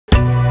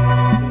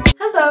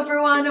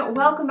everyone,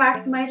 welcome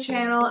back to my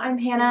channel. I'm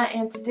Hannah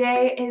and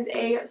today is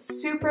a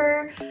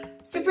super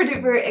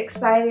duper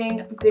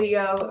exciting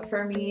video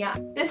for me.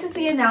 This is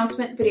the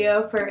announcement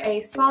video for a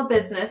small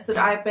business that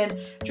I've been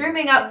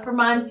dreaming up for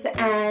months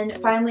and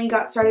finally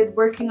got started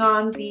working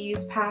on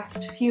these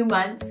past few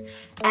months,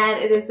 and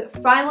it is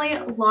finally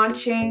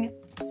launching.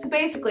 So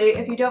basically,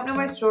 if you don't know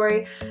my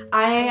story,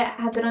 I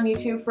have been on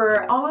YouTube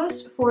for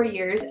almost 4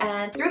 years,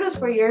 and through those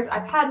 4 years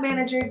I've had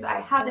managers, I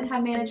haven't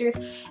had managers,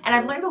 and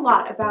I've learned a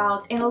lot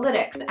about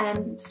analytics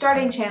and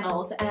starting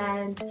channels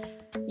and,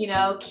 you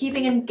know,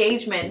 keeping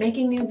engagement,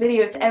 making new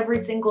videos every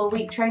single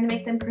week, trying to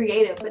make them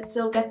creative but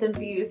still get them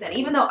views. And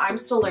even though I'm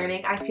still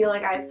learning, I feel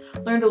like I've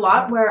learned a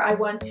lot where I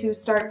want to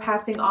start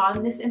passing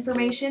on this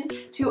information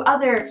to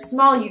other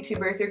small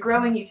YouTubers or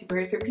growing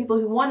YouTubers or people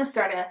who want to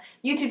start a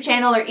YouTube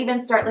channel or even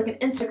start like an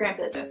Instagram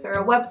business or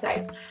a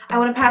website. I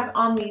want to pass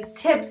on these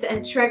tips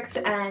and tricks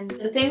and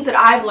the things that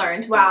I've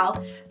learned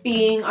while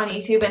being on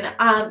YouTube.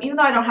 And even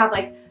though I don't have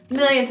like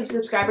millions of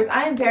subscribers,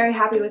 I am very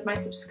happy with my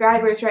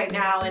subscribers right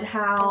now and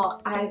how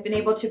I've been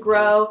able to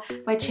grow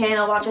my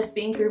channel while just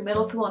being through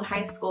middle school and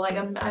high school. Like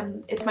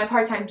it's my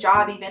part-time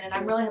job even, and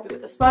I'm really happy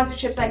with the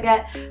sponsorships I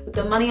get, with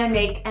the money I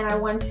make, and I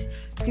want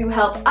to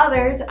help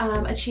others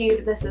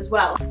achieve this as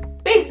well.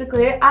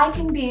 Basically, I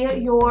can be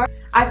your,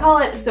 I call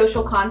it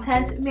social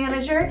content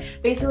manager.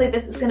 Basically,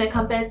 this is going to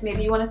encompass,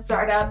 maybe you want to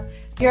start up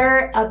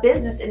a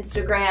business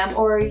Instagram,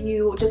 or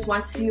you just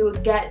want to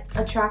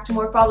attract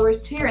more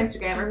followers to your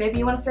Instagram, or maybe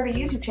you want to start a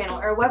YouTube channel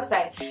or a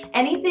website.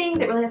 Anything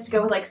that really has to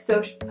go with like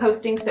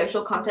posting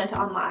social content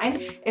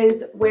online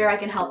is where I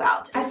can help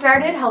out. I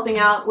started helping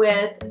out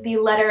with the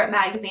Letter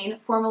magazine,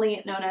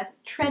 formerly known as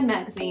Trend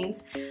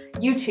Magazine's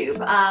YouTube,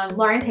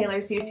 Lauren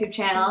Taylor's YouTube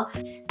channel,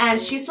 and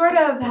she sort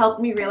of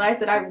helped me realize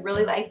that I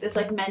really like this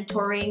like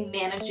mentoring,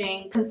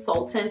 managing,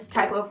 consultant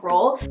type of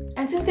role.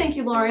 And so thank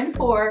you, Lauren,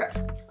 for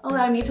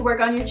allowing me to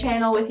work on your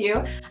channel with you,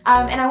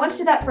 and I want to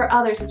do that for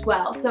others as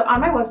well. So on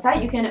my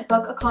website you can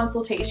book a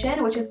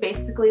consultation, which is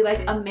basically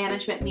like a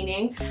management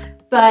meeting,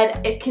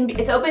 but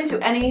it's open to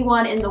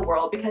anyone in the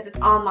world because it's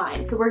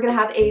online. So we're gonna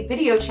have a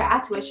video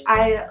chat, which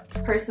I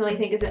personally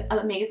think is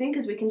amazing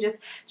because we can just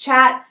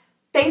chat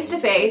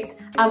face-to-face,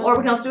 or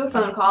we can also do a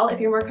phone call if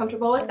you're more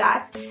comfortable with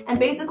that. And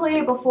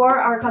basically, before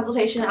our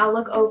consultation, I'll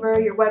look over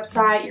your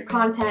website, your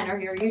content, or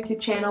your YouTube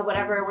channel,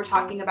 whatever we're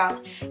talking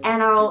about,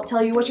 and I'll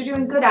tell you what you're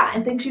doing good at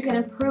and things you can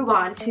improve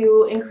on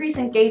to increase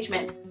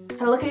engagement.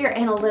 How to look at your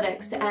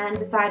analytics and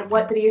decide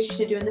what videos you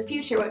should do in the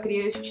future, what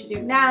videos you should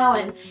do now,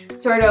 and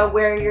sort of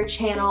where your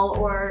channel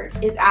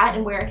is at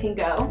and where it can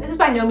go. This is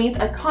by no means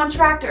a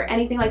contract or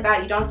anything like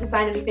that. You don't have to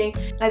sign anything.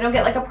 And I don't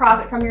get like a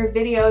profit from your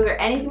videos or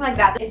anything like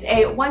that. It's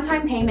a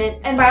one-time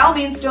payment. And by all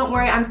means, don't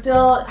worry, I'm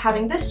still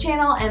having this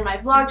channel and my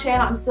vlog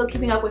channel. I'm still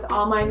keeping up with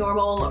all my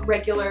normal,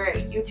 regular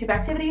YouTube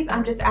activities.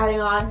 I'm just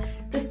adding on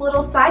this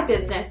little side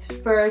business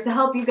to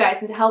help you guys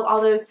and to help all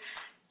those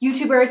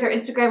YouTubers or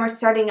Instagrammers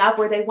starting up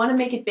where they want to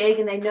make it big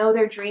and they know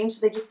their dreams,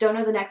 but they just don't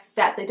know the next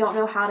step. They don't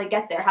know how to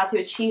get there, how to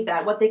achieve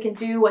that, what they can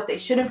do, what they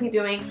shouldn't be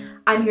doing.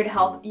 I'm here to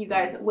help you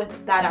guys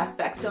with that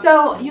aspect.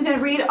 So you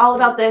can read all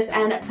about this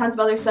and tons of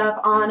other stuff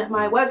on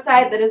my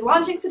website that is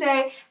launching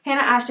today,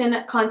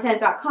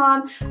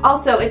 hannahashtoncontent.com.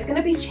 Also, it's going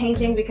to be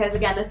changing because,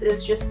 again, this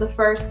is just the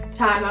first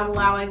time I'm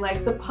allowing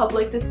like the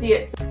public to see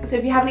it. So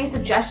if you have any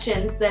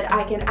suggestions that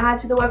I can add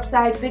to the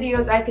website,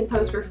 videos I can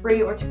post for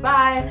free or to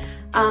buy,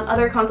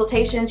 other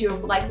consultations you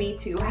would like me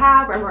to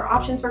have, or more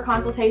options for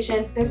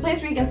consultations, there's a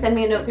place where you can send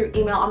me a note through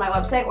email on my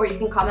website, or you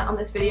can comment on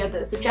this video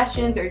those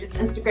suggestions, or just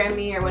Instagram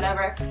me or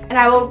whatever. And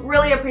I will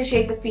really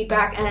appreciate the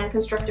feedback and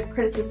constructive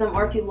criticism,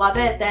 or if you love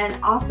it,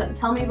 then awesome,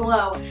 tell me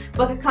below.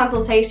 Book a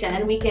consultation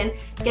and we can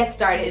get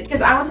started,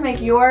 because I want to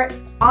make your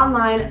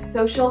online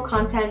social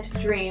content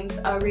dreams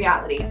a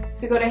reality.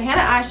 So go to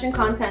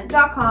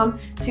hannahashtoncontent.com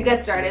to get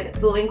started.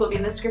 The link will be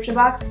in the description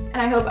box, and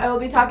I hope I will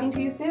be talking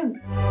to you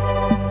soon.